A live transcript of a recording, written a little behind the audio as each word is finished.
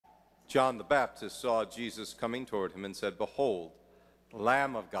John the Baptist saw Jesus coming toward him and said, "Behold, the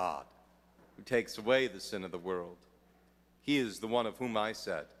Lamb of God, who takes away the sin of the world. He is the one of whom I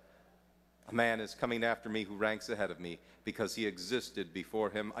said, a man is coming after me who ranks ahead of me, because he existed before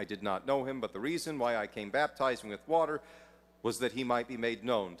him. I did not know him, but the reason why I came baptizing with water was that he might be made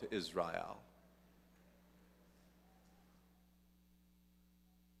known to Israel."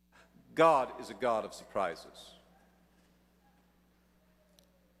 God is a God of surprises.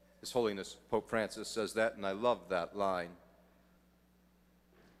 His Holiness Pope Francis says that, and I love that line.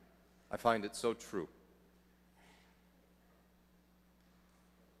 I find it so true.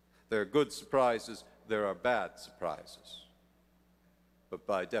 There are good surprises, there are bad surprises. But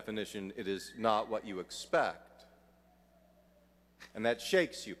by definition, it is not what you expect. And that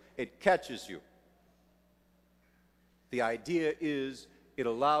shakes you, it catches you. The idea is it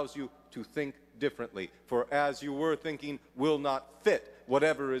allows you to think differently, for as you were thinking will not fit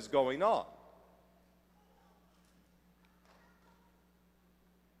whatever is going on.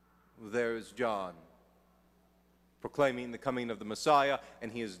 There is John, proclaiming the coming of the Messiah,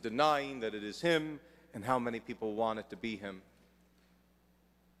 and he is denying that it is him, and how many people want it to be him.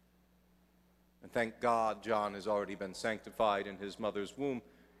 And thank God John has already been sanctified in his mother's womb,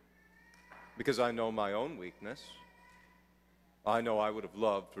 because I know my own weakness. I know I would have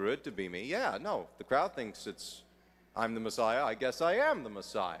loved for it to be me. Yeah, no, the crowd thinks I'm the Messiah. I guess I am the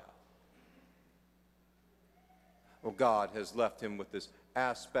Messiah. Well, God has left him with this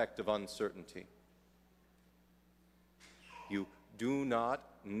aspect of uncertainty. You do not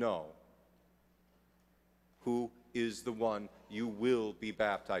know who is the one you will be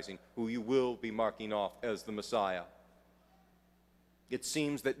baptizing, who you will be marking off as the Messiah. It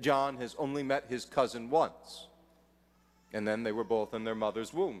seems that John has only met his cousin once, and then they were both in their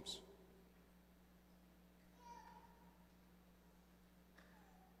mother's wombs.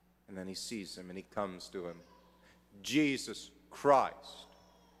 And then he sees him and he comes to him. Jesus Christ.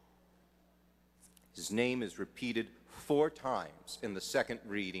 His name is repeated 4 times in the second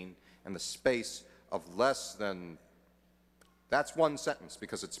reading in the space of less than, that's 1 sentence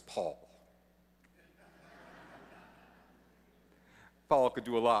because it's Paul. Paul could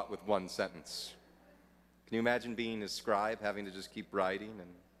do a lot with 1 sentence. Can you imagine being a scribe, having to just keep writing?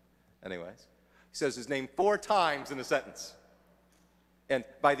 And anyways, he says his name 4 times in a sentence. And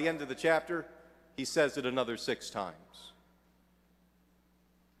by the end of the chapter, he says it another 6 times.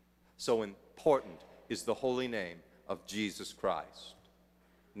 So important is the holy name of Jesus Christ.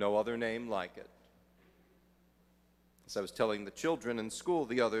 No other name like it. As I was telling the children in school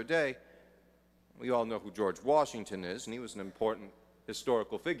the other day, we all know who George Washington is, and he was an important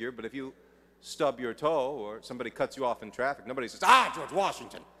historical figure, but if you stub your toe or somebody cuts you off in traffic, nobody says, "Ah, George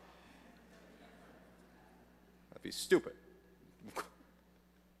Washington." That'd be stupid.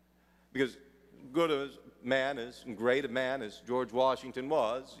 Because good a man is, and great a man as George Washington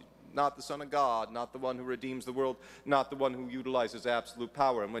was, not the Son of God, not the one who redeems the world, not the one who utilizes absolute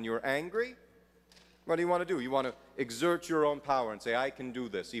power. And when you're angry, what do you want to do? You want to exert your own power and say, "I can do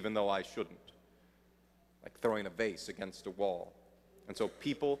this even though I shouldn't." Like throwing a vase against a wall. And so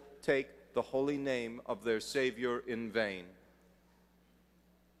people take the holy name of their Savior in vain.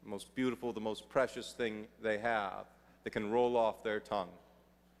 The most beautiful, the most precious thing they have that can roll off their tongue.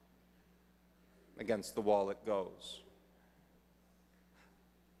 Against the wall it goes.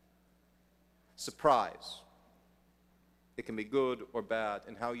 Surprise. It can be good or bad,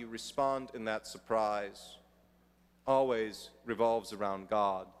 and how you respond in that surprise always revolves around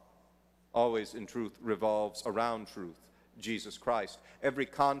God. Always, in truth, revolves around truth, Jesus Christ. Every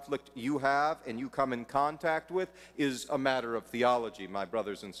conflict you have and you come in contact with is a matter of theology, my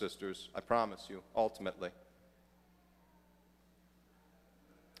brothers and sisters, I promise you, ultimately.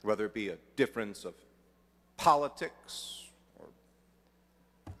 Whether it be a difference of politics or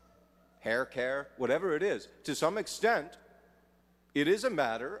hair care, whatever it is, to some extent, it is a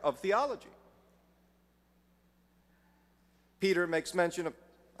matter of theology. Peter makes mention of,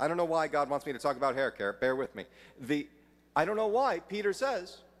 I don't know why God wants me to talk about hair care, bear with me. I don't know why Peter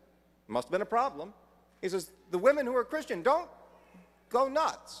says, must have been a problem. He says, the women who are Christian, don't go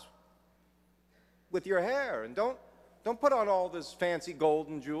nuts with your hair, and don't put on all this fancy gold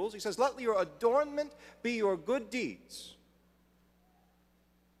and jewels. He says, let your adornment be your good deeds,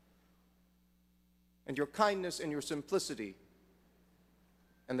 and your kindness and your simplicity,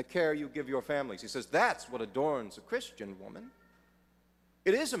 and the care you give your families. He says, that's what adorns a Christian woman.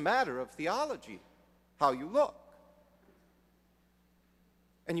 It is a matter of theology, how you look.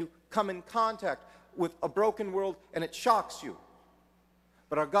 And you come in contact with a broken world, and it shocks you.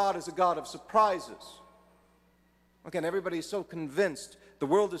 But our God is a God of surprises. Again, everybody's so convinced The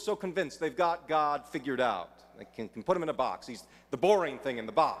world is so convinced they've got God figured out. They can put him in a box. He's the boring thing in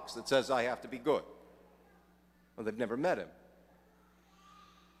the box that says I have to be good. Well, they've never met him.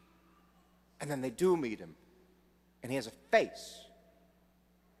 And then they do meet him. And he has a face.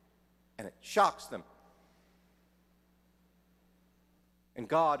 And it shocks them. And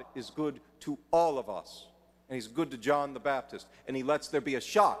God is good to all of us. And he's good to John the Baptist. And he lets there be a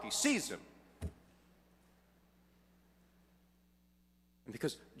shock. He sees him. And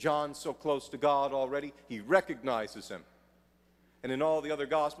because John's so close to God already, he recognizes him. And in all the other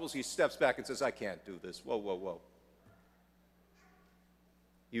Gospels, he steps back and says, I can't do this. Whoa, whoa, whoa.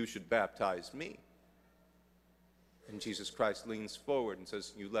 You should baptize me. And Jesus Christ leans forward and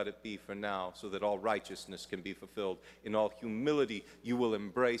says, you let it be for now so that all righteousness can be fulfilled. In all humility, you will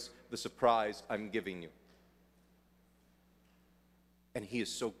embrace the surprise I'm giving you. And he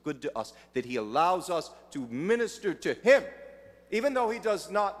is so good to us that he allows us to minister to him, even though he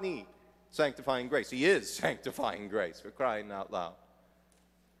does not need sanctifying grace. He is sanctifying grace, for crying out loud.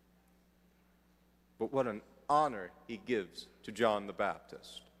 But what an honor he gives to John the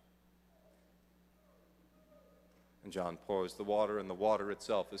Baptist. And John pours the water, and the water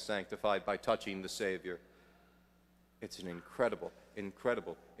itself is sanctified by touching the Savior. It's an incredible,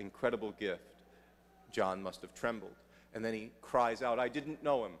 incredible, incredible gift. John must have trembled. And then he cries out, I didn't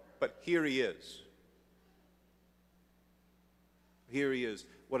know him, but here he is. Here he is.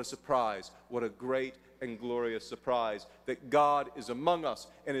 What a surprise. What a great and glorious surprise that God is among us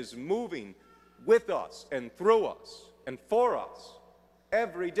and is moving with us and through us and for us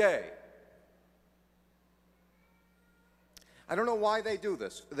every day. I don't know why they do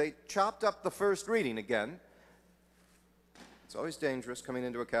this. They chopped up the first reading again. It's always dangerous coming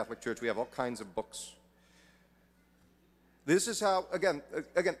into a Catholic church. We have all kinds of books. This is how, again,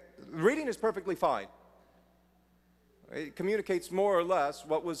 reading is perfectly fine. It communicates more or less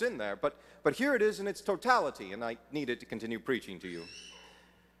what was in there, but here it is in its totality, and I needed to continue preaching to you.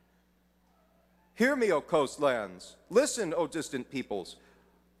 Hear me, O coastlands. Listen, O distant peoples.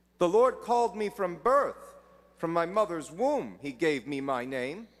 The Lord called me from birth. From my mother's womb, he gave me my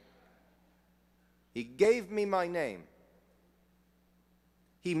name. He gave me my name.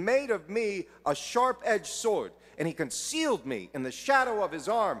 He made of me a sharp-edged sword, and he concealed me in the shadow of his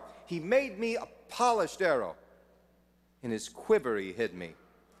arm. He made me a polished arrow. In his quiver he hid me.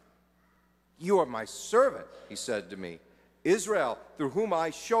 You are my servant, he said to me, Israel, through whom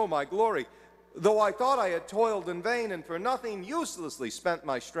I show my glory. Though I thought I had toiled in vain and for nothing uselessly spent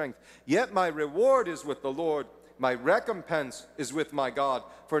my strength, yet my reward is with the Lord. My recompense is with my God.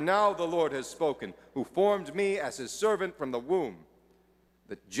 For now the Lord has spoken, who formed me as his servant from the womb,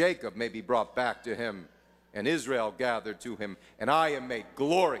 that Jacob may be brought back to him, and Israel gathered to him, and I am made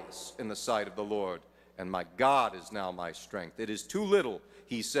glorious in the sight of the Lord, and my God is now my strength. It is too little,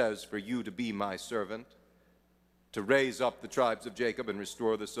 he says, for you to be my servant, to raise up the tribes of Jacob and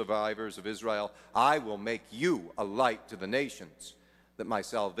restore the survivors of Israel. I will make you a light to the nations, that my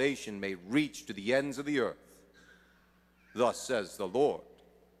salvation may reach to the ends of the earth. Thus says the Lord.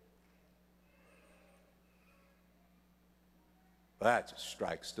 That just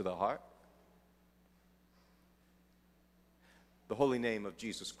strikes to the heart. The holy name of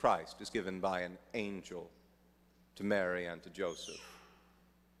Jesus Christ is given by an angel to Mary and to Joseph.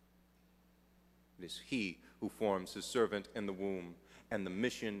 It is he who forms his servant in the womb, and the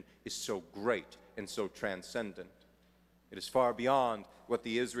mission is so great and so transcendent. It is far beyond what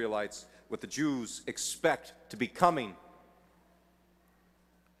the Israelites, what the Jews expect to be coming.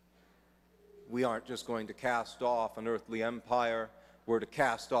 We aren't just going to cast off an earthly empire. We're to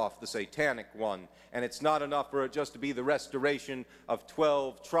cast off the satanic one. And it's not enough for it just to be the restoration of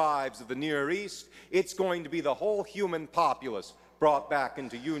 12 tribes of the Near East. It's going to be the whole human populace brought back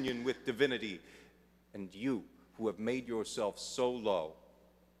into union with divinity. And you, who have made yourself so low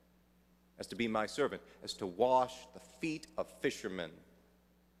as to be my servant, as to wash the feet of fishermen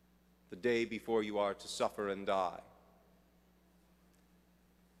the day before you are to suffer and die,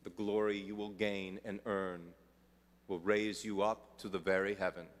 the glory you will gain and earn will raise you up to the very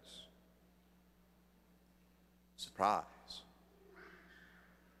heavens. Surprise.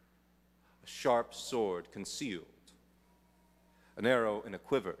 A sharp sword concealed, an arrow in a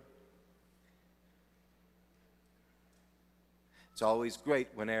quiver. It's always great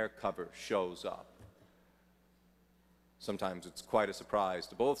when air cover shows up. Sometimes it's quite a surprise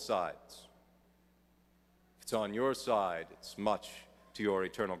to both sides. If it's on your side, it's much to your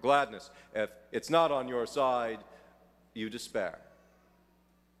eternal gladness. If it's not on your side, you despair.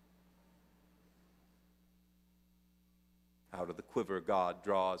 Out of the quiver, God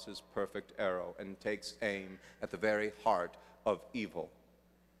draws his perfect arrow and takes aim at the very heart of evil.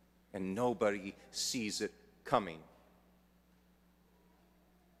 and nobody sees it coming.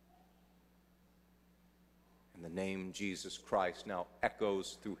 And the name Jesus Christ now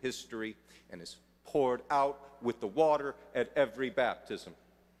echoes through history and is poured out with the water at every baptism.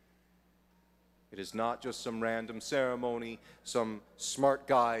 It is not just some random ceremony some smart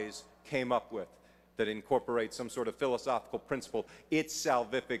guys came up with that incorporates some sort of philosophical principle. It's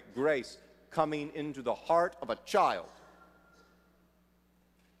salvific grace coming into the heart of a child.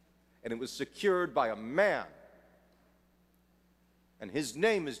 And it was secured by a man. And his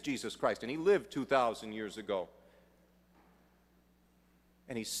name is Jesus Christ. And he lived 2,000 years ago.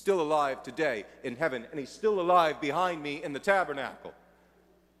 And he's still alive today in heaven. And he's still alive behind me in the tabernacle.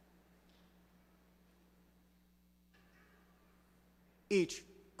 Each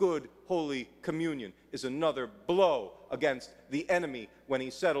good Holy Communion is another blow against the enemy when he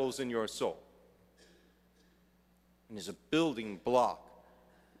settles in your soul. And is a building block,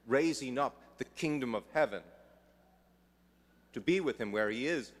 raising up the kingdom of heaven to be with him where he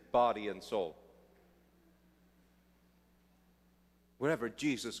is, body and soul. Wherever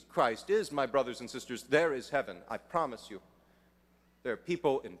Jesus Christ is, my brothers and sisters, there is heaven, I promise you. There are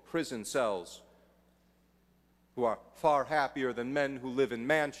people in prison cells who are far happier than men who live in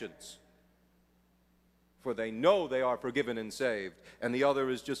mansions, for they know they are forgiven and saved, and the other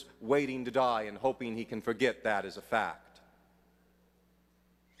is just waiting to die and hoping he can forget that as a fact.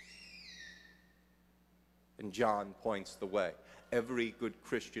 And John points the way. Every good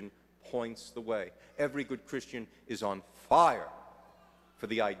Christian points the way. Every good Christian is on fire for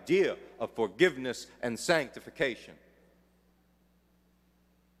the idea of forgiveness and sanctification.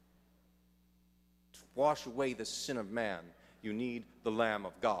 To wash away the sin of man, you need the Lamb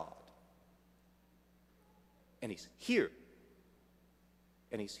of God. And he's here.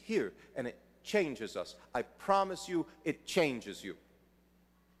 And he's here. And it changes us. I promise you, it changes you.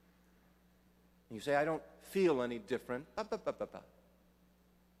 And you say, I don't feel any different.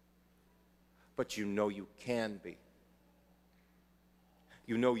 But you know you can be.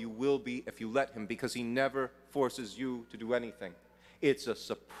 You know you will be if you let him, because he never forces you to do anything. It's a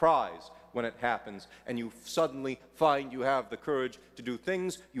surprise when it happens, and you suddenly find you have the courage to do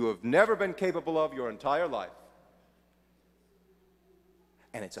things you have never been capable of your entire life.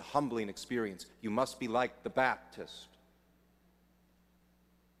 And it's a humbling experience. You must be like the Baptist.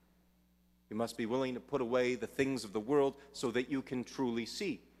 You must be willing to put away the things of the world so that you can truly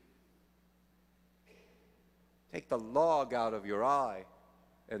see. Take the log out of your eye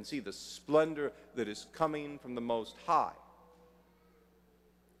and see the splendor that is coming from the Most High.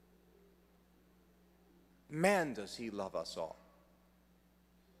 Man, does he love us all.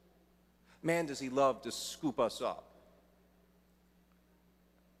 Man, does he love to scoop us up.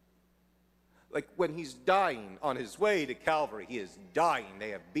 Like when he's dying on his way to Calvary, he is dying. They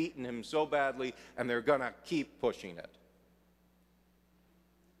have beaten him so badly, and they're going to keep pushing it.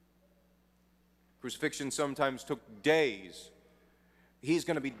 Crucifixion sometimes took days. He's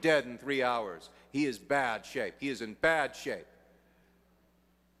going to be dead in 3 hours. He is bad shape. He is in bad shape.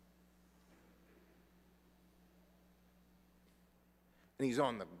 And he's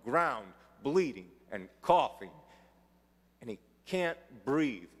on the ground, bleeding and coughing. And he can't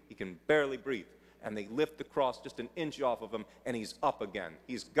breathe. He can barely breathe. And they lift the cross just an inch off of him, and he's up again.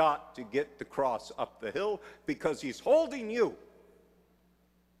 He's got to get the cross up the hill because he's holding you.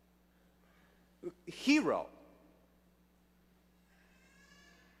 Hero.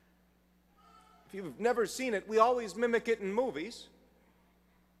 If you've never seen it, we always mimic it in movies.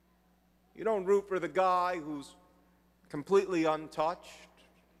 You don't root for the guy who's completely untouched,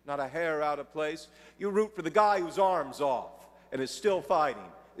 not a hair out of place. You root for the guy whose arm's off and is still fighting,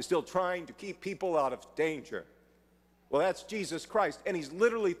 is still trying to keep people out of danger. Well, that's Jesus Christ, and he's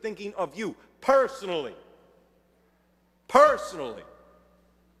literally thinking of you personally. Personally.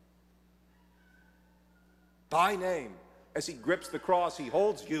 By name. As he grips the cross, he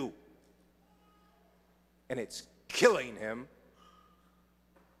holds you. And it's killing him.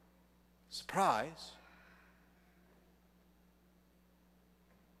 Surprise.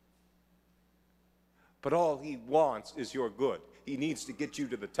 But all he wants is your good. He needs to get you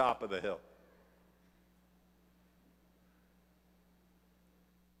to the top of the hill.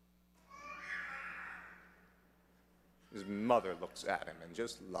 His mother looks at him and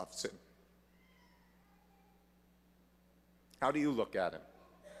just loves him. How do you look at him?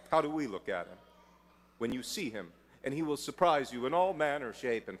 How do we look at him? When you see him, and he will surprise you in all manner,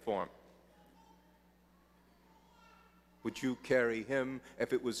 shape, and form. Would you carry him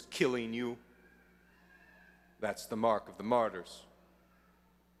if it was killing you? That's the mark of the martyrs.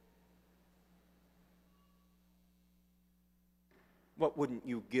 What wouldn't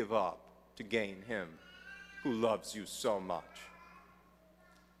you give up to gain him who loves you so much?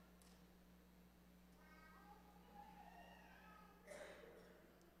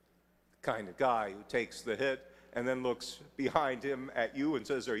 The kind of guy who takes the hit and then looks behind him at you and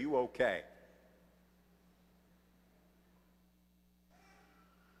says, "Are you okay?"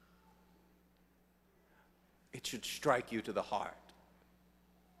 It should strike you to the heart.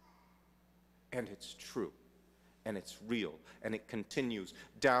 And it's true, and it's real, and it continues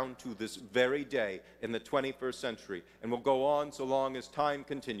down to this very day in the 21st century, and will go on so long as time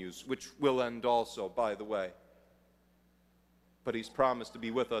continues, which will end also, by the way. But he's promised to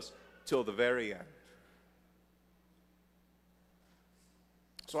be with us till the very end.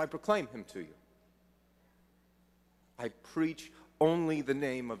 So I proclaim him to you. I preach only the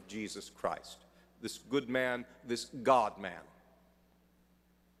name of Jesus Christ, this good man, this God-man,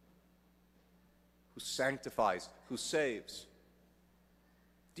 who sanctifies, who saves.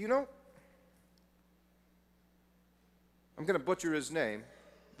 Do you know? I'm going to butcher his name.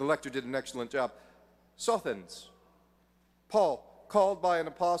 The lector did an excellent job. Sothens. Paul, called by an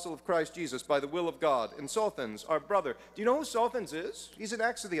apostle of Christ Jesus by the will of God. And Sothens, our brother. Do you know who Sothens is? He's in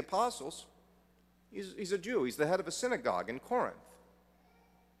Acts of the Apostles. He's a Jew. He's the head of a synagogue in Corinth.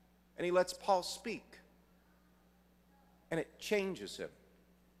 And he lets Paul speak. And it changes him.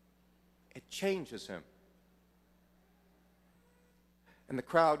 It changes him. And the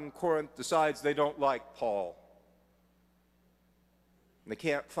crowd in Corinth decides they don't like Paul. And they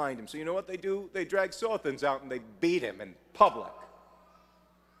can't find him. So you know what they do? They drag Sothens out and they beat him in public.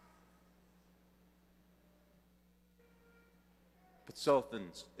 But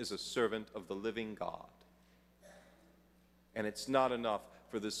Sothens is a servant of the living God. And it's not enough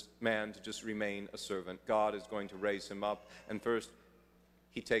for this man to just remain a servant. God is going to raise him up. And first,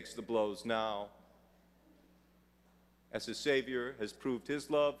 he takes the blows now. As his Savior has proved his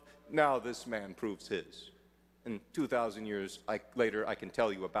love, now this man proves his. And 2,000 years later, I can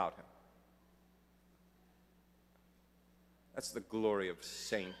tell you about him. That's the glory of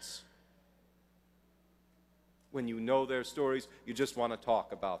saints. When you know their stories, you just want to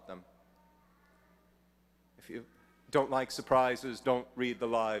talk about them. If you don't like surprises, don't read the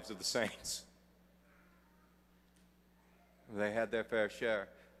lives of the saints. They had their fair share.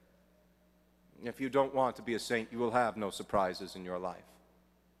 If you don't want to be a saint, you will have no surprises in your life.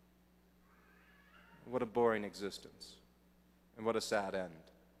 What a boring existence. And what a sad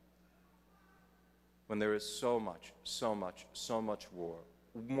end. When there is so much war.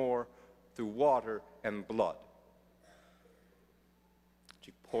 More through water and blood.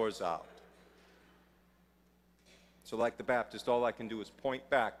 She pours out. So like the Baptist, all I can do is point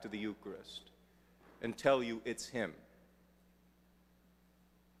back to the Eucharist and tell you it's him.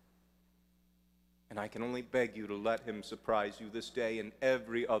 And I can only beg you to let him surprise you this day and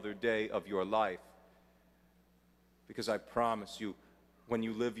every other day of your life. Because I promise you, when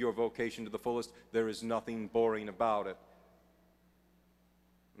you live your vocation to the fullest, there is nothing boring about it.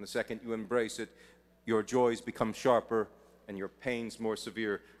 And the second you embrace it, your joys become sharper and your pains more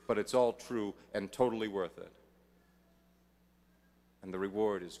severe, but it's all true and totally worth it. And the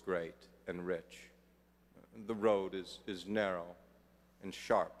reward is great and rich. The road is narrow and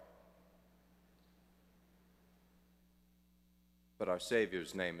sharp. But our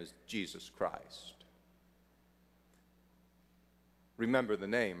Savior's name is Jesus Christ. Remember the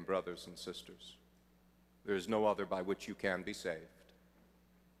name, brothers and sisters. There is no other by which you can be saved.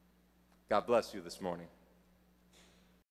 God bless you this morning.